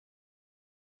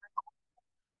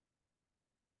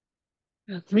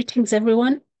Greetings,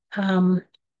 everyone.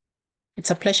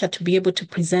 It's a pleasure to be able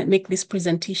to make this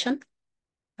presentation.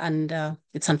 And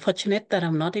it's unfortunate that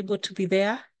I'm not able to be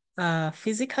there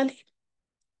physically,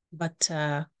 but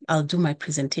I'll do my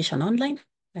presentation online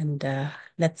and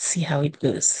let's see how it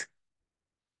goes.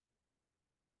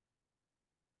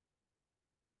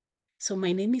 So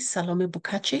my name is Salome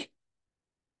Bukachi.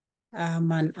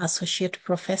 I'm an associate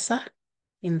professor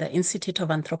in the Institute of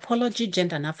Anthropology,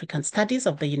 Gender and African Studies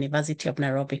of the University of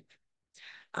Nairobi.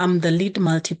 I'm the lead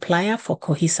multiplier for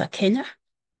COHESA Kenya,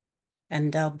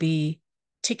 and I'll be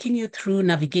taking you through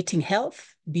navigating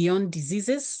health beyond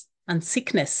diseases and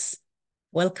sickness,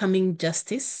 welcoming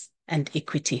justice and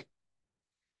equity.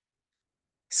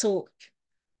 So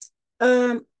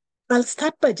I'll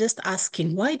start by just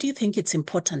asking, why do you think it's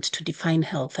important to define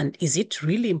health? And is it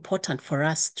really important for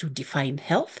us to define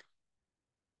health?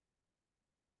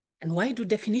 And why do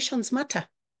definitions matter?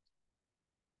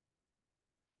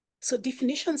 So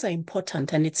definitions are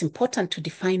important, and it's important to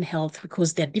define health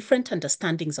because there are different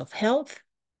understandings of health,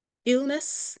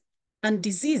 illness, and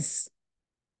disease.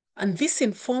 And this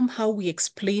informs how we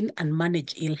explain and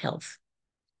manage ill health.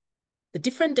 The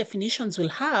different definitions we'll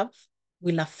have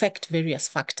will affect various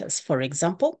factors. For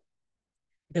example,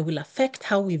 they will affect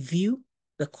how we view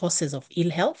the causes of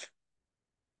ill health.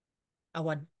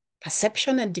 Our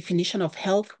perception and definition of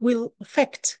health will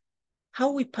affect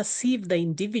how we perceive the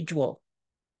individual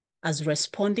as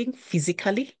responding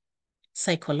physically,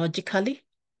 psychologically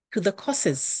to the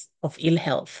causes of ill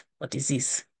health or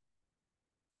disease.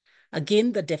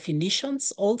 Again, the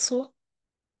definitions also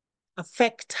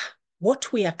affect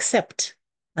what we accept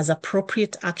as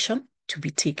appropriate action to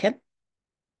be taken.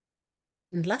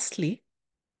 And lastly,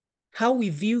 how we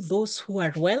view those who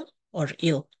are well or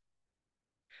ill.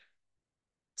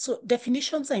 So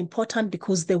definitions are important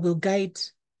because they will guide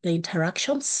the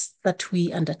interactions that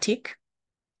we undertake.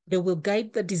 They will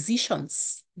guide the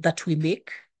decisions that we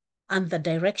make and the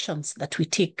directions that we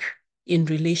take in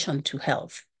relation to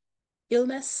health,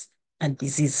 illness, and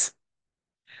disease.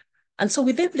 And so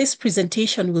within this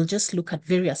presentation, we'll just look at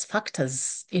various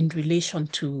factors in relation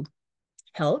to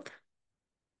health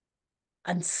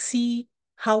and see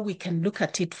how we can look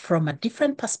at it from a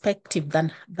different perspective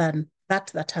than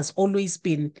that has always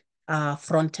been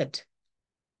fronted.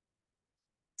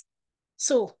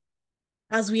 So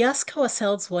as we ask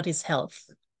ourselves, what is health?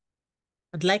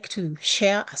 I'd like to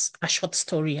share a short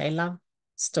story. I love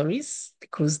stories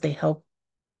because they help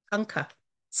anchor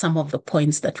some of the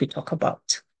points that we talk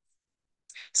about.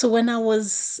 So when I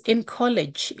was in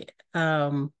college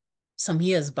some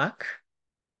years back,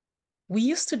 we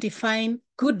used to define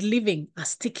good living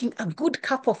as taking a good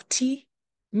cup of tea,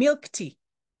 milk tea.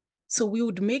 So we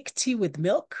would make tea with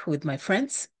milk with my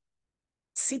friends,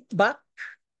 sit back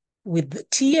with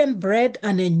tea and bread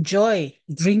and enjoy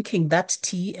drinking that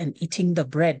tea and eating the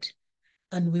bread.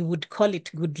 And we would call it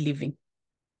good living.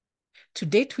 To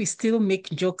date, we still make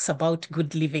jokes about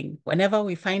good living. Whenever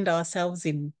we find ourselves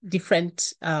in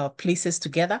different places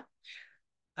together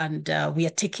and we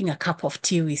are taking a cup of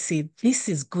tea, we say, this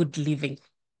is good living.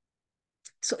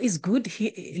 So is good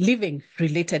living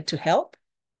related to health?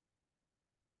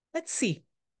 Let's see.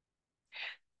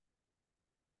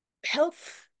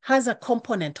 Health has a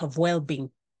component of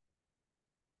well-being.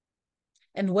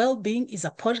 And well-being is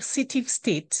a positive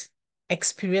state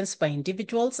experienced by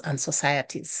individuals and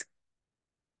societies.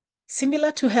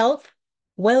 Similar to health,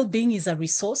 well-being is a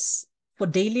resource for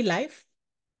daily life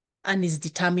and is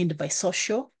determined by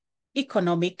social,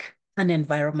 economic, and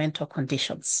environmental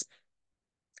conditions.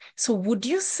 So would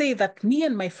you say that me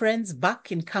and my friends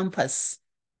back in campus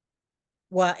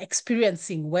were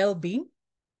experiencing well-being?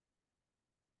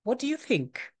 What do you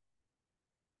think?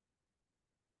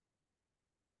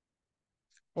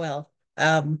 Well,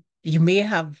 you may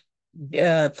have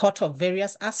thought of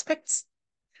various aspects,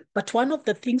 but one of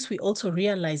the things we also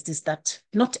realized is that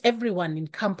not everyone in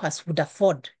campus would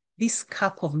afford this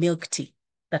cup of milk tea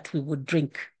that we would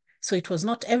drink. So it was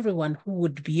not everyone who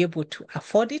would be able to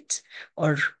afford it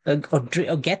or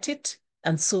get it.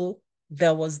 And so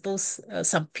there was those,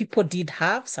 some people did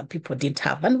have, some people didn't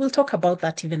have. And we'll talk about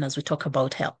that even as we talk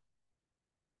about health.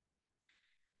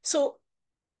 So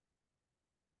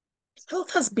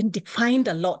health has been defined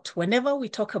a lot. Whenever we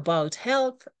talk about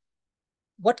health,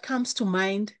 what comes to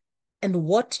mind and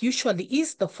what usually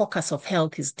is the focus of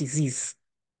health is disease.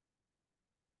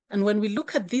 And when we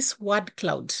look at this word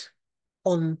cloud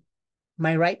on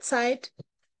my right side,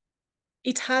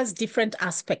 it has different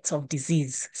aspects of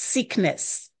disease,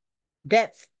 sickness,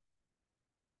 death,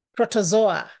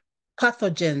 protozoa,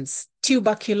 pathogens,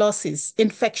 tuberculosis,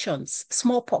 infections,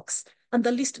 smallpox, and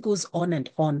the list goes on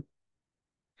and on.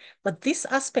 But this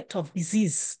aspect of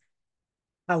disease,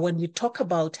 when we talk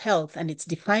about health and it's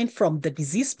defined from the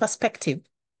disease perspective,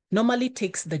 normally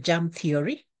takes the germ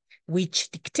theory,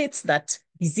 which dictates that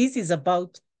disease is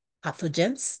about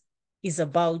pathogens, is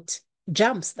about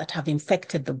germs that have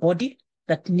infected the body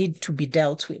that need to be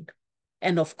dealt with.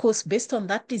 And of course, based on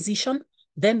that decision,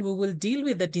 then we will deal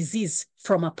with the disease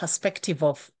from a perspective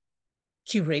of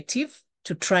curative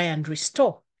to try and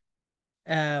restore,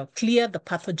 clear the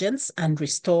pathogens and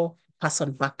restore the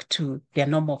person back to their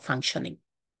normal functioning.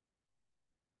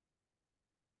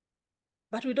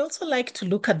 But we'd also like to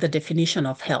look at the definition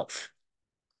of health.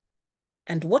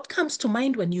 And what comes to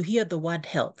mind when you hear the word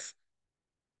health?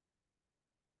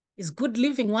 Is good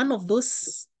living one of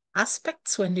those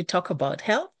aspects when we talk about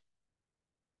health?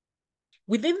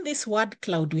 Within this word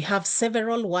cloud, we have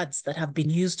several words that have been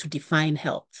used to define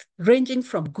health, ranging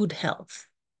from good health.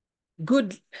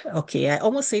 Good, okay, I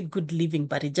almost said good living,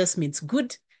 but it just means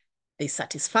good. There's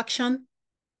satisfaction,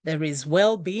 there is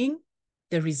well-being,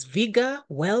 there is vigor,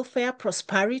 welfare,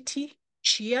 prosperity,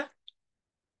 cheer,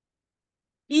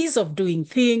 ease of doing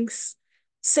things,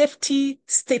 safety,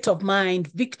 state of mind,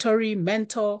 victory,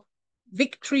 mentor,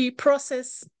 victory,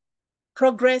 process,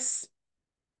 progress,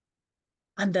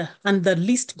 and the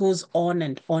list goes on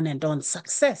and on and on.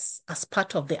 Success as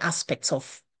part of the aspects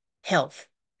of health.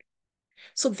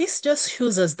 So this just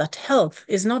shows us that health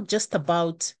is not just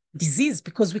about disease,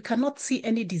 because we cannot see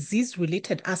any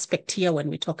disease-related aspect here when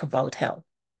we talk about health.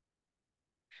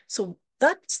 So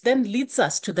that then leads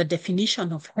us to the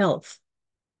definition of health,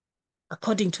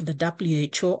 according to the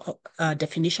WHO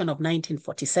definition of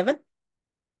 1947.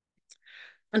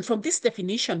 And from this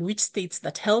definition, which states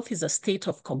that health is a state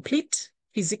of complete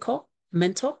physical,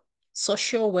 mental,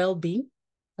 social well-being,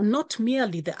 and not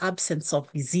merely the absence of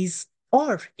disease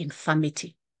or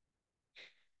infirmity.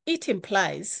 It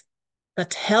implies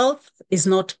that health is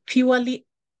not purely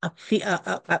a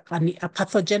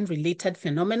pathogen-related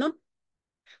phenomenon,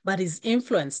 but is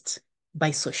influenced by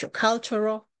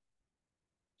sociocultural,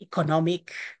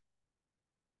 economic,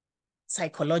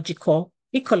 psychological,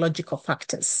 ecological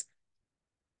factors.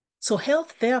 So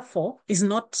health, therefore, is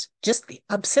not just the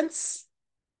absence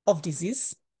of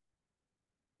disease.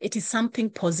 It is something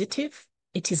positive.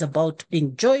 It is about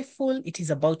being joyful. It is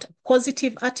about a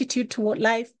positive attitude toward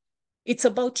life. It's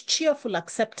about cheerful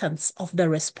acceptance of the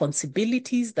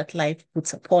responsibilities that life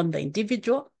puts upon the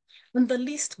individual. And the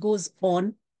list goes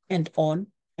on and on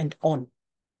and on,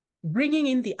 bringing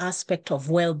in the aspect of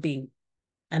well-being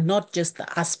and not just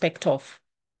the aspect of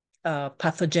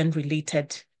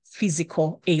pathogen-related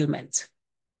physical ailment.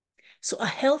 So a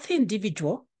healthy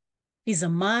individual is a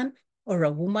man or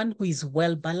a woman who is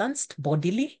well-balanced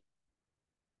bodily,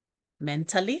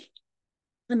 mentally,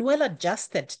 and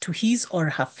well-adjusted to his or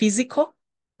her physical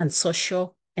and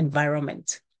social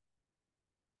environment.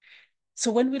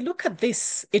 So when we look at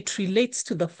this, it relates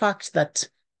to the fact that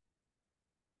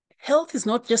health is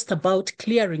not just about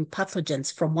clearing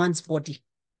pathogens from one's body,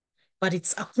 but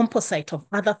it's a composite of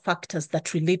other factors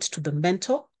that relate to the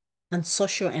mental and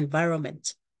social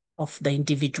environment of the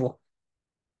individual.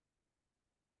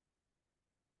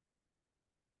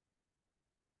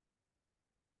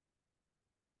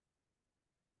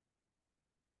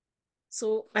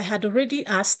 So I had already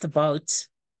asked about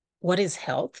what is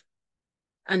health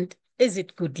and is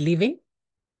it good living?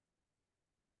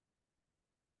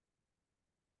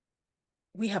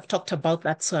 We have talked about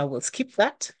that, so I will skip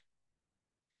that.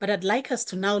 But I'd like us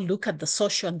to now look at the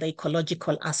social and the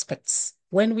ecological aspects.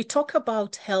 When we talk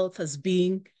about health as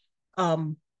being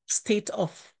state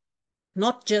of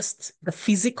not just the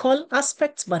physical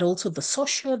aspects, but also the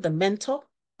social, the mental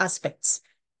aspects,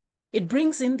 it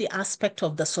brings in the aspect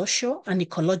of the social and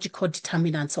ecological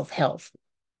determinants of health.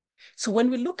 So when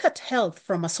we look at health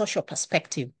from a social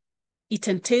perspective, it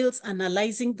entails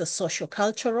analyzing the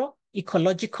socio-cultural,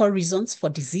 ecological reasons for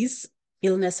disease,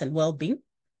 illness, and well-being.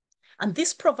 And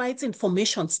this provides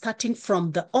information starting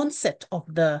from the onset of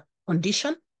the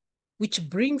condition, which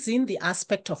brings in the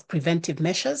aspect of preventive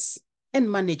measures and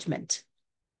management.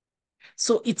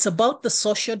 So it's about the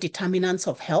social determinants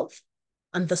of health,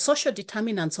 and the social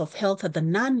determinants of health are the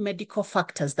non-medical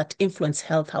factors that influence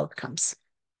health outcomes.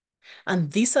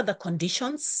 And these are the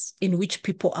conditions in which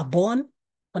people are born,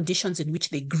 conditions in which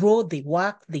they grow, they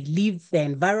work, they live, their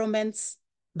environments,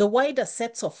 the wider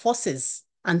sets of forces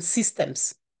and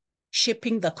systems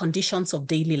shaping the conditions of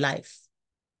daily life.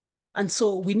 And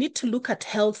so we need to look at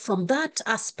health from that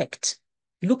aspect,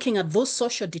 looking at those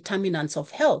social determinants of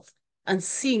health and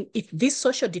seeing if these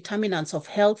social determinants of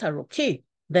health are okay,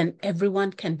 then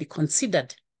everyone can be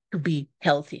considered to be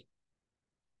healthy.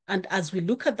 And as we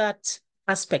look at that,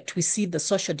 aspect, we see the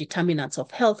social determinants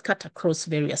of health cut across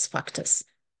various factors,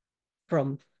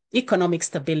 from economic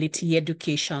stability,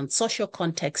 education, social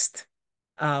context,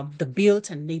 the built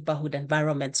and neighborhood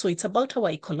environment. So it's about our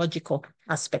ecological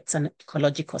aspects and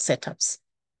ecological setups.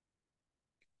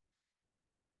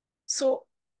 So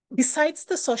besides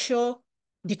the social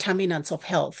determinants of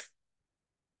health,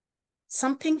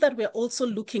 something that we're also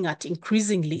looking at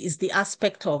increasingly is the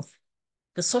aspect of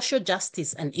the social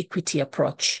justice and equity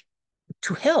approach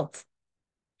to health.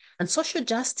 And social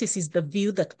justice is the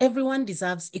view that everyone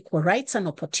deserves equal rights and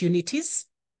opportunities.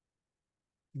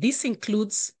 This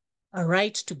includes a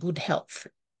right to good health.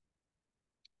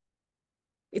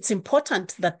 It's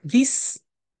important that these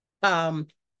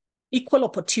equal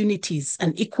opportunities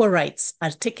and equal rights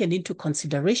are taken into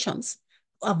considerations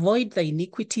to avoid the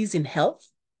inequities in health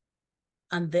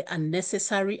and the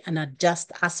unnecessary and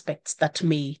unjust aspects that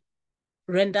may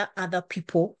render other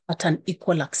people at an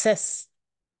equal access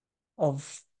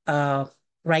of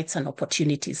rights and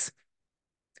opportunities.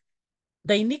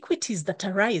 The inequities that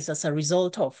arise as a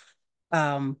result of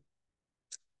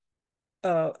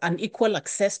unequal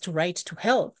access to right to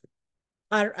health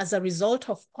are as a result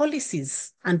of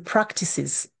policies and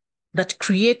practices that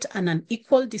create an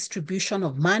unequal distribution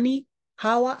of money,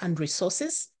 power, and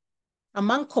resources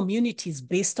among communities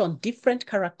based on different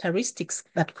characteristics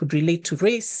that could relate to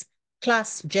race,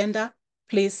 class, gender,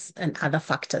 place, and other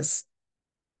factors.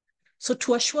 So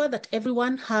to assure that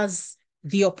everyone has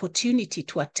the opportunity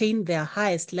to attain their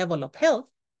highest level of health,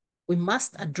 we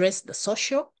must address the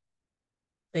social,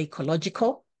 the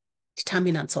ecological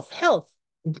determinants of health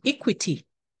and equity,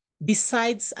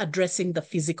 besides addressing the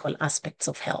physical aspects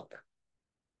of health.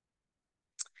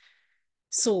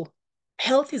 So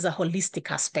health is a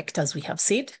holistic aspect, as we have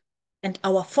said, and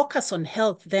our focus on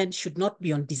health then should not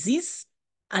be on disease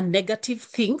and negative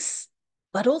things,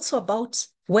 but also about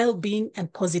well-being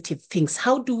and positive things.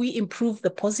 How do we improve the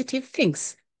positive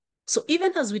things? So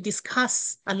even as we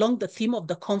discuss along the theme of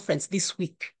the conference this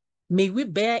week, may we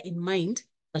bear in mind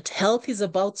that health is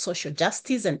about social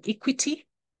justice and equity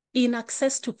in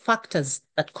access to factors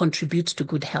that contribute to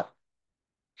good health.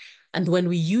 And when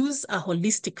we use a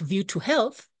holistic view to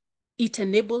health, it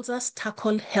enables us to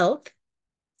tackle health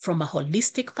from a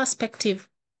holistic perspective,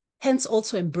 hence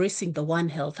also embracing the One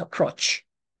Health approach.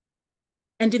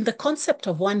 And in the concept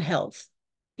of One Health,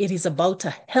 it is about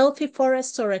a healthy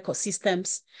forests or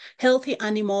ecosystems, healthy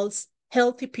animals,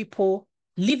 healthy people,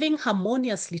 living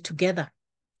harmoniously together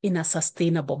in a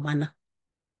sustainable manner.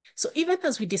 So even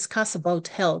as we discuss about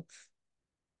health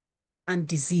and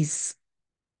disease,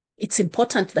 it's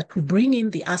important that we bring in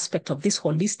the aspect of this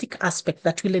holistic aspect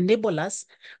that will enable us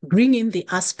bring in the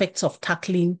aspects of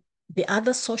tackling the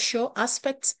other social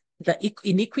aspects, the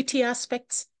inequity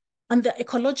aspects, and the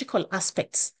ecological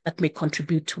aspects that may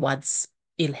contribute towards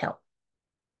ill health.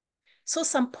 So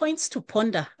some points to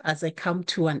ponder as I come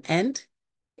to an end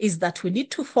is that we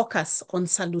need to focus on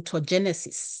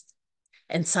salutogenesis.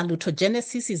 And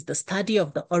salutogenesis is the study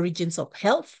of the origins of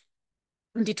health,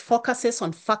 and it focuses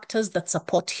on factors that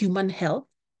support human health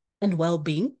and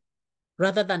well-being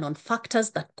rather than on factors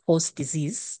that cause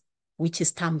disease, which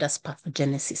is termed as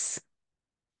pathogenesis.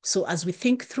 So as we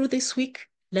think through this week,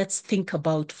 let's think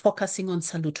about focusing on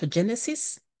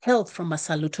salutogenesis, health from a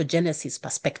salutogenesis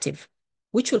perspective,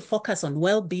 which will focus on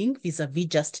well-being vis-a-vis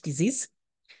just disease.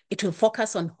 It will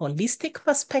focus on holistic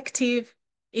perspective.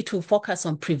 It will focus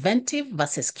on preventive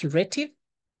versus curative,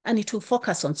 and it will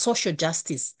focus on social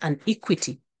justice and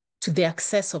equity to the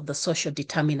access of the social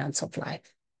determinants of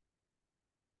life.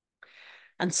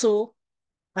 And so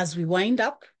as we wind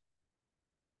up,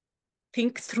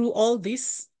 think through all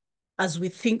this as we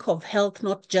think of health,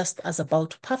 not just as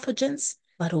about pathogens,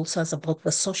 but also as about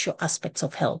the social aspects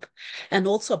of health, and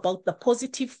also about the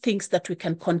positive things that we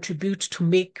can contribute to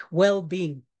make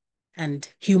well-being and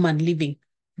human living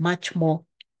much more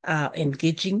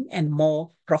engaging and more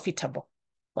profitable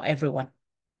for everyone.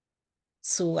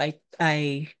 So I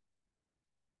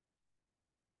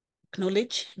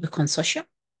acknowledge the consortium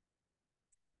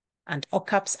and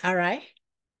OACPS ILRI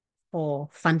for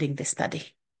funding the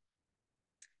study.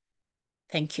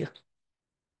 Thank you.